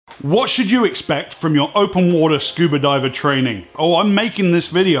What should you expect from your open water scuba diver training? Oh, I'm making this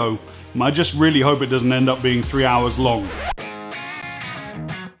video. I just really hope it doesn't end up being 3 hours long.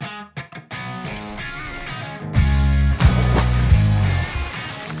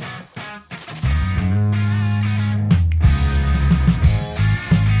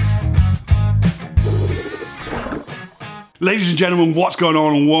 Ladies and gentlemen, what's going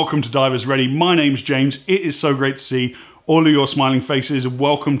on and welcome to Divers Ready. My name's James. It is so great to see all of your smiling faces.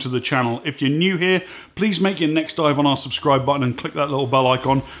 Welcome to the channel. If you're new here, please make your next dive on our subscribe button and click that little bell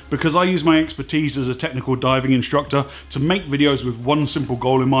icon, because I use my expertise as a technical diving instructor to make videos with one simple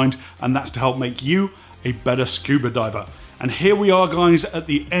goal in mind, and that's to help make you a better scuba diver. And here we are, guys, at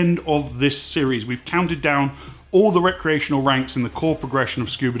the end of this series. We've counted down all the recreational ranks in the core progression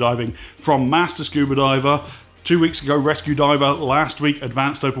of scuba diving, from Master Scuba Diver, 2 weeks ago, Rescue Diver, last week,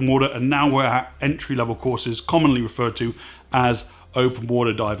 Advanced Open Water, and now we're at entry-level courses, commonly referred to as Open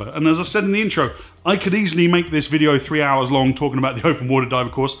Water Diver. And as I said in the intro, I could easily make this video 3 hours long talking about the Open Water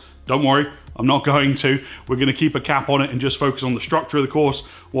Diver course. Don't worry, I'm not going to. We're going to keep a cap on it and just focus on the structure of the course,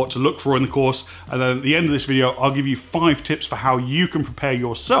 what to look for in the course, and then at the end of this video, I'll give you 5 tips for how you can prepare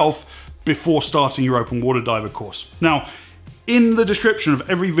yourself before starting your Open Water Diver course. Now, in the description of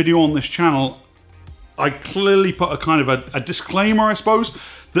every video on this channel, I clearly put a kind of a disclaimer, I suppose,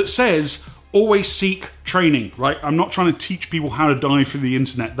 that says always seek training, right? I'm not trying to teach people how to dive through the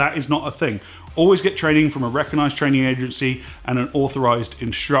internet. That is not a thing. Always get training from a recognized training agency and an authorized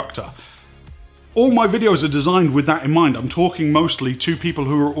instructor. All my videos are designed with that in mind. I'm talking mostly to people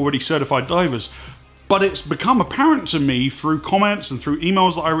who are already certified divers. But it's become apparent to me through comments and through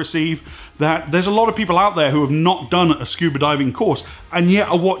emails that I receive that there's a lot of people out there who have not done a scuba diving course and yet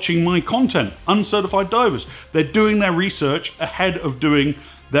are watching my content, uncertified divers. They're doing their research ahead of doing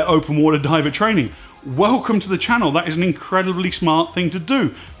their open water diver training. Welcome to the channel. That is an incredibly smart thing to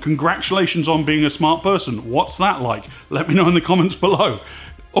do. Congratulations on being a smart person. What's that like? Let me know in the comments below.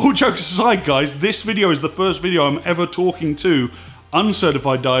 All jokes aside, guys, this video is the first video I'm ever talking to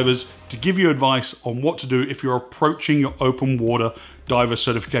uncertified divers to give you advice on what to do if you're approaching your open water diver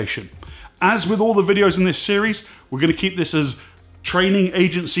certification. As with all the videos in this series, we're going to keep this as training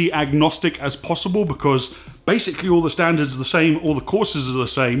agency agnostic as possible, because basically all the standards are the same, all the courses are the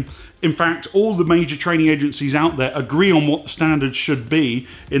same. In fact, all the major training agencies out there agree on what the standards should be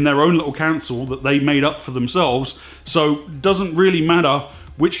in their own little council that they made up for themselves. So it doesn't really matter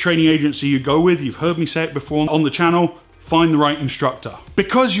which training agency you go with. You've heard me say it before on the channel. Find the right instructor.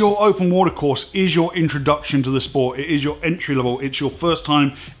 Because your open water course is your introduction to the sport, it is your entry level, it's your first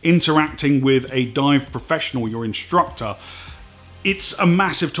time interacting with a dive professional, your instructor, it's a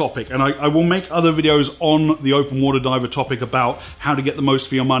massive topic, and I will make other videos on the open water diver topic about how to get the most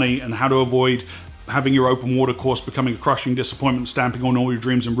for your money and how to avoid having your open water course becoming a crushing disappointment, stamping on all your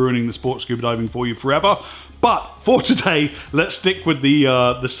dreams and ruining the sport of scuba diving for you forever. But for today, let's stick with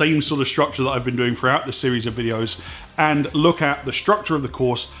the same sort of structure that I've been doing throughout this series of videos and look at the structure of the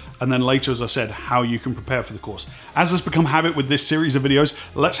course, and then later, as I said, how you can prepare for the course. As has become habit with this series of videos,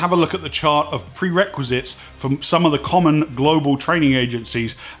 let's have a look at the chart of prerequisites from some of the common global training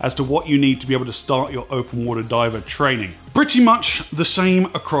agencies as to what you need to be able to start your open water diver training. Pretty much the same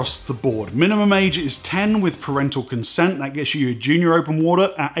across the board. Minimum age is 10 with parental consent. That gets you your junior open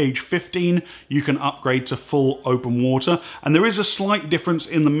water. At age 15, you can upgrade to full open water. And there is a slight difference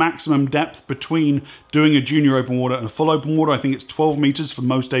in the maximum depth between doing a junior open water and a full open water. I think it's 12 meters for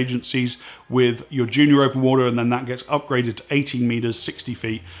most agencies with your junior open water, and then that gets upgraded to 18 meters, 60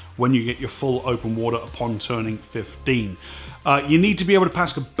 feet when you get your full open water upon turning 15. You need to be able to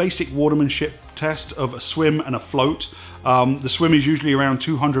pass a basic watermanship test of a swim and a float. The swim is usually around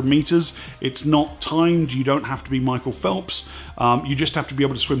 200 meters. It's not timed. You don't have to be Michael Phelps. You just have to be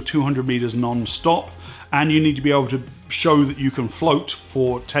able to swim 200 meters non-stop. And you need to be able to show that you can float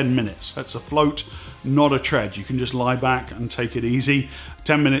for 10 minutes. That's a float, not a tread. You can just lie back and take it easy.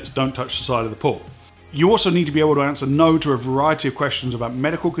 10 minutes, don't touch the side of the pool. You also need to be able to answer no to a variety of questions about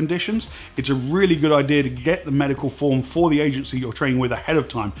medical conditions. It's a really good idea to get the medical form for the agency you're training with ahead of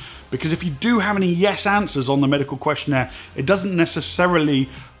time, because if you do have any yes answers on the medical questionnaire, it doesn't necessarily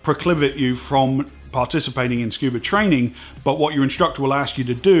proclivate you from participating in scuba training, but what your instructor will ask you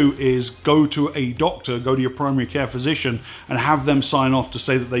to do is go to a doctor, go to your primary care physician, and have them sign off to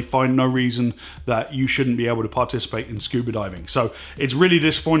say that they find no reason that you shouldn't be able to participate in scuba diving. So it's really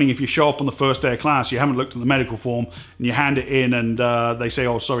disappointing if you show up on the first day of class, you haven't looked at the medical form, and you hand it in and they say,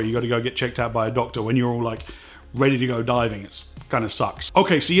 oh sorry, you got to go get checked out by a doctor, when you're all like ready to go diving. It's kind of sucks.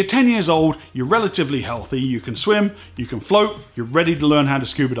 Okay, so you're 10 years old, you're relatively healthy, you can swim, you can float, you're ready to learn how to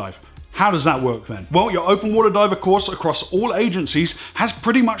scuba dive. How does that work then? Well, your Open Water Diver course across all agencies has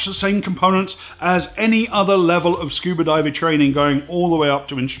pretty much the same components as any other level of scuba diver training going all the way up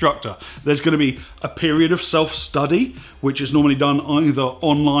to instructor. There's going to be a period of self-study, which is normally done either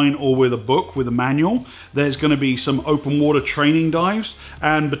online or with a book, with a manual. There's going to be some open water training dives,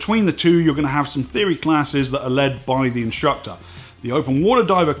 and between the two, you're going to have some theory classes that are led by the instructor. The Open Water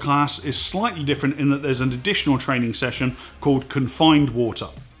Diver class is slightly different in that there's an additional training session called Confined Water.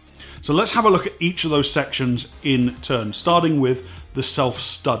 So let's have a look at each of those sections in turn, starting with the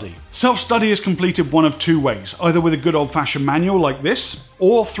self-study. Self-study is completed one of two ways, either with a good old-fashioned manual like this,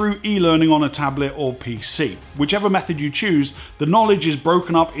 or through e-learning on a tablet or PC. Whichever method you choose, the knowledge is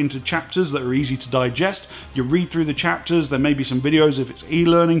broken up into chapters that are easy to digest. You read through the chapters, there may be some videos if it's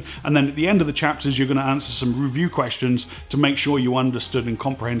e-learning, and then at the end of the chapters you're going to answer some review questions to make sure you understood and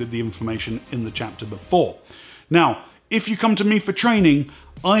comprehended the information in the chapter before. Now, if you come to me for training,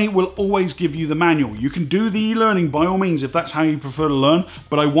 I will always give you the manual. You can do the e-learning by all means if that's how you prefer to learn,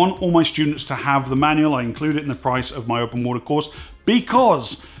 but I want all my students to have the manual. I include it in the price of my open water course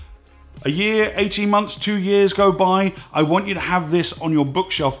because a year, 18 months, 2 years go by, I want you to have this on your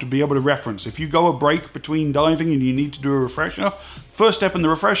bookshelf to be able to reference. If you go a break between diving and you need to do a refresher, first step in the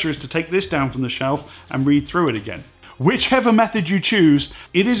refresher is to take this down from the shelf and read through it again. Whichever method you choose,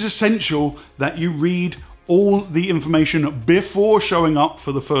 it is essential that you read all the information before showing up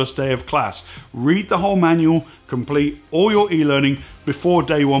for the first day of class. Read the whole manual, complete all your e-learning before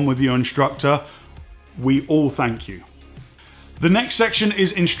day one with your instructor. We all thank you. The next section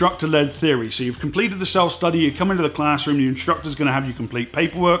is instructor-led theory. So you've completed the self-study, you come into the classroom, the instructor's going to have you complete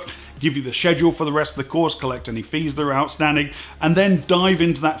paperwork, give you the schedule for the rest of the course, collect any fees that are outstanding, and then dive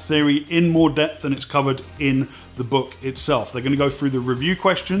into that theory in more depth than it's covered in the book itself. They're going to go through the review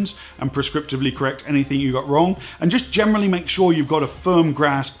questions and prescriptively correct anything you got wrong, and just generally make sure you've got a firm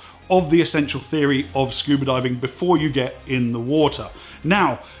grasp of the essential theory of scuba diving before you get in the water.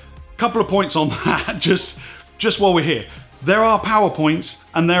 Now, a couple of points on that, just while we're here. There are PowerPoints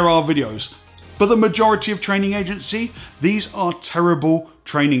and there are videos. For the majority of training agency, these are terrible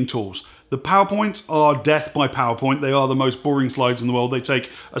training tools. The PowerPoints are death by PowerPoint. They are the most boring slides in the world. They take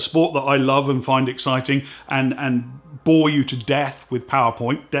a sport that I love and find exciting and bore you to death with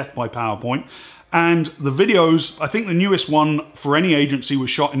PowerPoint, death by PowerPoint. And the videos, I think the newest one for any agency was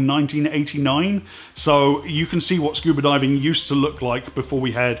shot in 1989. So you can see what scuba diving used to look like before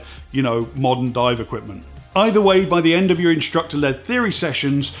we had, modern dive equipment. Either way, by the end of your instructor-led theory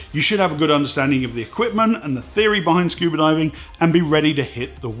sessions, you should have a good understanding of the equipment and the theory behind scuba diving and be ready to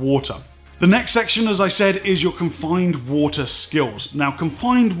hit the water. The next section, as I said, is your confined water skills. Now,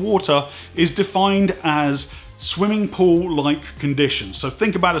 confined water is defined as swimming pool-like conditions. So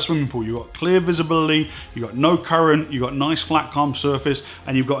think about a swimming pool. You've got clear visibility, you've got no current, you've got nice flat calm surface,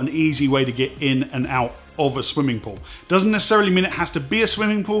 and you've got an easy way to get in and out of a swimming pool. Doesn't necessarily mean it has to be a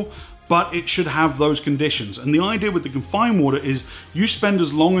swimming pool, but it should have those conditions. And the idea with the confined water is you spend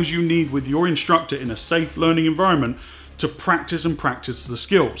as long as you need with your instructor in a safe learning environment to practice the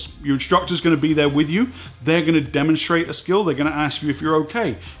skills. Your instructor's going to be there with you. They're going to demonstrate a skill. They're going to ask you if you're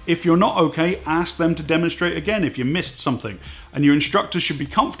okay. If you're not okay, ask them to demonstrate again if you missed something. And your instructor should be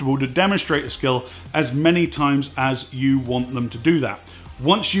comfortable to demonstrate a skill as many times as you want them to do that.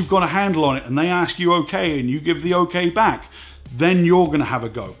 Once you've got a handle on it and they ask you okay and you give the okay back, then you're going to have a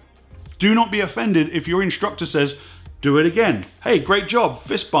go. Do not be offended if your instructor says, do it again. Hey, great job,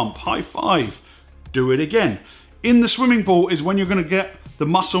 fist bump, high five, do it again. In the swimming pool is when you're going to get the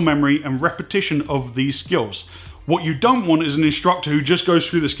muscle memory and repetition of these skills. What you don't want is an instructor who just goes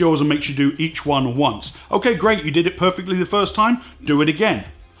through the skills and makes you do each one once. Okay, great, you did it perfectly the first time, do it again.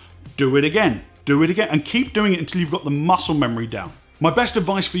 Do it again, do it again, and keep doing it until you've got the muscle memory down. My best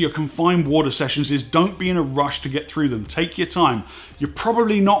advice for your confined water sessions is don't be in a rush to get through them. Take your time. You're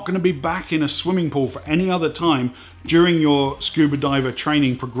probably not going to be back in a swimming pool for any other time during your scuba diver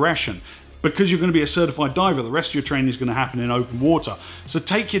training progression. Because you're going to be a certified diver, the rest of your training is going to happen in open water. So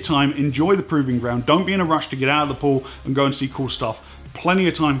take your time, enjoy the proving ground. Don't be in a rush to get out of the pool and go and see cool stuff. Plenty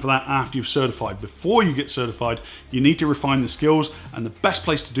of time for that after you've certified. Before you get certified, you need to refine the skills, and the best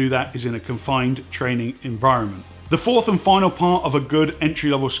place to do that is in a confined training environment. The fourth and final part of a good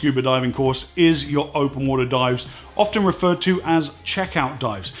entry-level scuba diving course is your open water dives, often referred to as checkout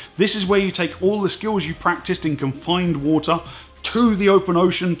dives. This is where you take all the skills you practiced in confined water, to the open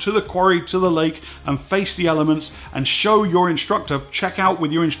ocean, to the quarry, to the lake, and face the elements and show your instructor, check out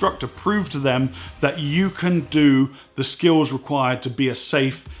with your instructor, prove to them that you can do the skills required to be a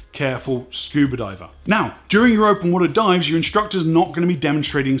safe, careful scuba diver. Now, during your open water dives, your instructor's not going to be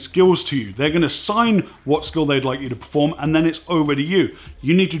demonstrating skills to you. They're going to assign what skill they'd like you to perform, and then it's over to you.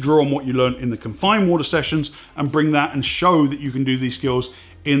 You need to draw on what you learned in the confined water sessions and bring that and show that you can do these skills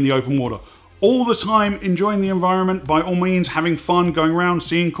in the open water. All the time, enjoying the environment, by all means, having fun, going around,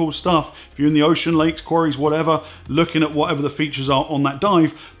 seeing cool stuff. If you're in the ocean, lakes, quarries, whatever, looking at whatever the features are on that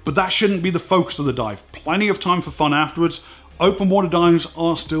dive, but that shouldn't be the focus of the dive. Plenty of time for fun afterwards. Open water dives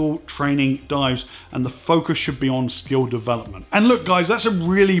are still training dives, and the focus should be on skill development. And look guys, that's a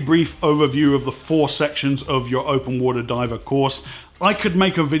really brief overview of the 4 sections of your open water diver course. I could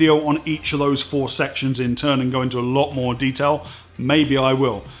make a video on each of those 4 sections in turn and go into a lot more detail. Maybe I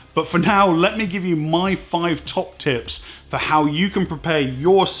will. But for now, let me give you my 5 top tips for how you can prepare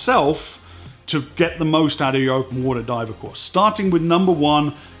yourself to get the most out of your open water diver course. Starting with number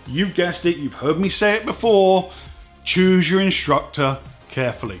 1, you've guessed it, you've heard me say it before, choose your instructor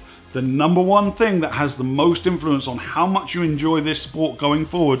carefully. The number 1 thing that has the most influence on how much you enjoy this sport going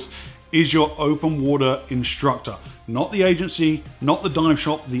forwards is your open water instructor. Not the agency, not the dive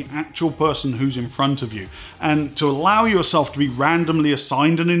shop, the actual person who's in front of you. And to allow yourself to be randomly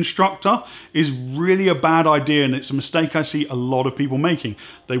assigned an instructor is really a bad idea, and it's a mistake I see a lot of people making.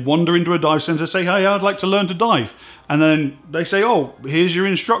 They wander into a dive center, say, hey, I'd like to learn to dive. And then they say, oh, here's your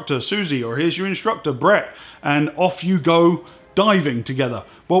instructor, Susie, or here's your instructor, Brett. And off you go diving together.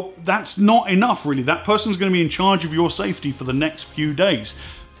 Well, that's not enough, really. That person's going to be in charge of your safety for the next few days.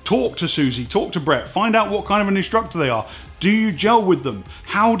 Talk to Susie, talk to Brett, find out what kind of an instructor they are. Do you gel with them?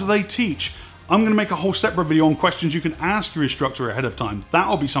 How do they teach? I'm going to make a whole separate video on questions you can ask your instructor ahead of time.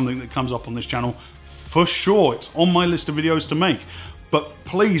 That'll be something that comes up on this channel for sure. It's on my list of videos to make. But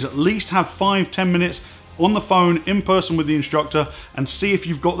please at least have 5-10 minutes on the phone in person with the instructor and see if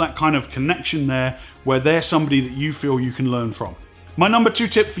you've got that kind of connection there where they're somebody that you feel you can learn from. My number 2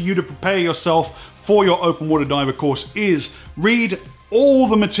 tip for you to prepare yourself for your open water diver course is read all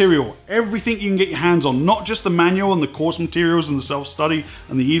the material, everything you can get your hands on, not just the manual and the course materials and the self-study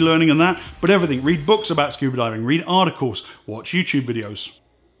and the e-learning and that, but everything. Read books about scuba diving, read articles, watch YouTube videos.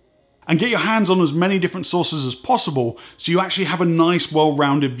 And get your hands on as many different sources as possible so you actually have a nice,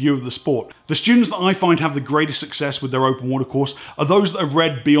 well-rounded view of the sport. The students that I find have the greatest success with their open water course are those that have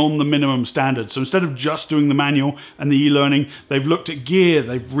read beyond the minimum standard. So instead of just doing the manual and the e-learning, they've looked at gear,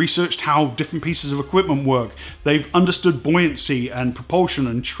 they've researched how different pieces of equipment work, they've understood buoyancy and propulsion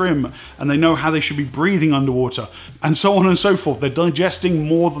and trim, and they know how they should be breathing underwater, and so on and so forth. They're digesting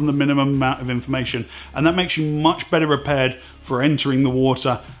more than the minimum amount of information, and that makes you much better prepared for entering the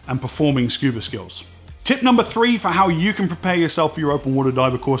water and performing scuba skills. Tip number 3 for how you can prepare yourself for your open water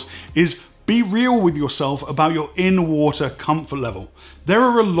diver course is be real with yourself about your in-water comfort level. There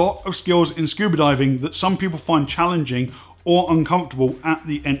are a lot of skills in scuba diving that some people find challenging or uncomfortable at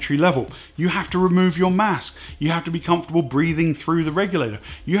the entry level. You have to remove your mask. You have to be comfortable breathing through the regulator.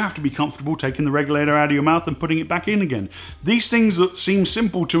 You have to be comfortable taking the regulator out of your mouth and putting it back in again. These things that seem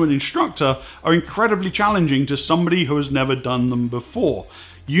simple to an instructor are incredibly challenging to somebody who has never done them before.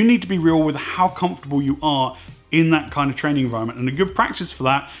 You need to be real with how comfortable you are in that kind of training environment. And a good practice for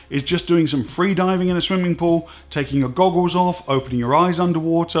that is just doing some free diving in a swimming pool, taking your goggles off, opening your eyes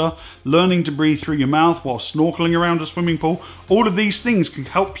underwater, learning to breathe through your mouth while snorkeling around a swimming pool. All of these things can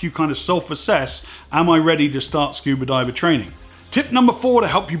help you kind of self-assess, am I ready to start scuba diver training? Tip number 4 to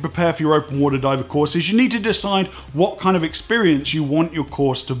help you prepare for your open water diver course is you need to decide what kind of experience you want your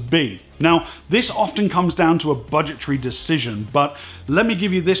course to be. Now, this often comes down to a budgetary decision, but let me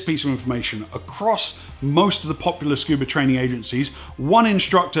give you this piece of information. Across most of the popular scuba training agencies, one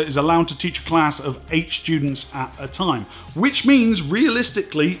instructor is allowed to teach a class of 8 students at a time, which means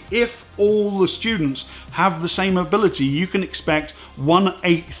realistically, if all the students have the same ability, you can expect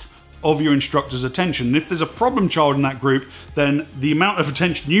 1/8 of your instructor's attention. And if there's a problem child in that group, then the amount of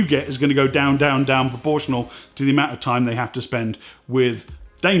attention you get is going to go down, down, down proportional to the amount of time they have to spend with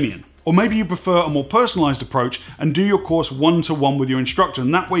Damien. Or maybe you prefer a more personalized approach and do your course one-to-one with your instructor,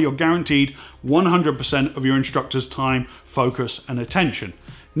 and that way you're guaranteed 100% of your instructor's time, focus, and attention.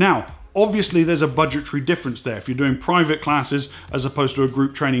 Now, obviously there's a budgetary difference there if you're doing private classes as opposed to a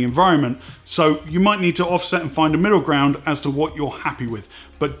group training environment, so you might need to offset and find a middle ground as to what you're happy with.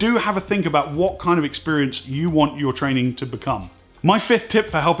 But do have a think about what kind of experience you want your training to become. My fifth tip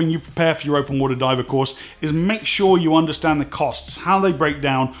for helping you prepare for your open water diver course is make sure you understand the costs, how they break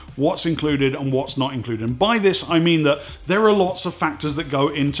down, what's included and what's not included. And by this, I mean that there are lots of factors that go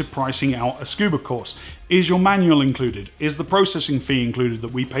into pricing out a scuba course. Is your manual included? Is the processing fee included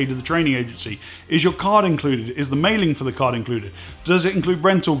that we pay to the training agency? Is your card included? Is the mailing for the card included? Does it include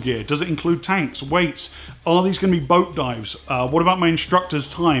rental gear? Does it include tanks, weights? Are these going to be boat dives? What about my instructor's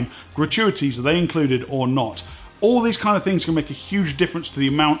time? Gratuities, are they included or not? All these kind of things can make a huge difference to the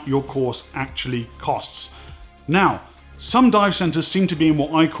amount your course actually costs. Now, some dive centers seem to be in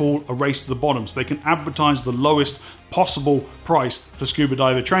what I call a race to the bottom, so they can advertise the lowest possible price for scuba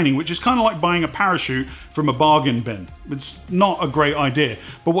diver training, which is kind of like buying a parachute from a bargain bin. It's not a great idea.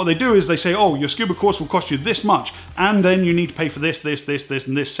 But what they do is they say, oh, your scuba course will cost you this much, and then you need to pay for this, this,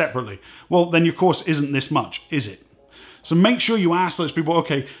 and this separately. Well, then your course isn't this much, is it? So make sure you ask those people,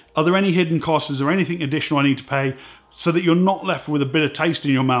 okay, are there any hidden costs? Is there anything additional I need to pay? So that you're not left with a bitter taste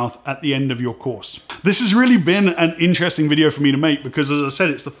in your mouth at the end of your course. This has really been an interesting video for me to make because, as I said,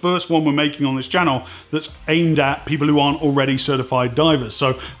 it's the first one we're making on this channel that's aimed at people who aren't already certified divers.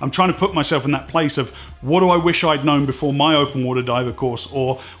 So I'm trying to put myself in that place of what do I wish I'd known before my open water diver course,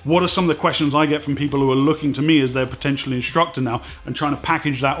 or what are some of the questions I get from people who are looking to me as their potential instructor now, and trying to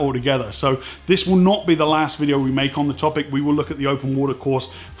package that all together. So this will not be the last video we make on the topic. We will look at the open water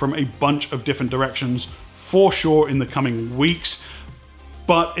course from a bunch of different directions for sure in the coming weeks.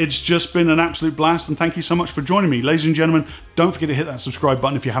 But it's just been an absolute blast, and thank you so much for joining me. Ladies and gentlemen, don't forget to hit that subscribe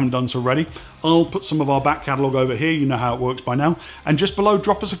button if you haven't done so already. I'll put some of our back catalogue over here, you know how it works by now. And just below,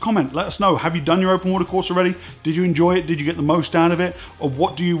 drop us a comment. Let us know, have you done your open water course already? Did you enjoy it? Did you get the most out of it? Or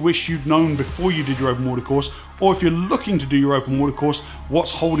what do you wish you'd known before you did your open water course? Or if you're looking to do your open water course,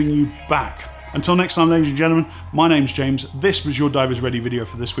 what's holding you back? Until next time, ladies and gentlemen, my name's James. This was your Divers Ready video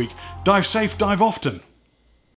for this week. Dive safe, dive often.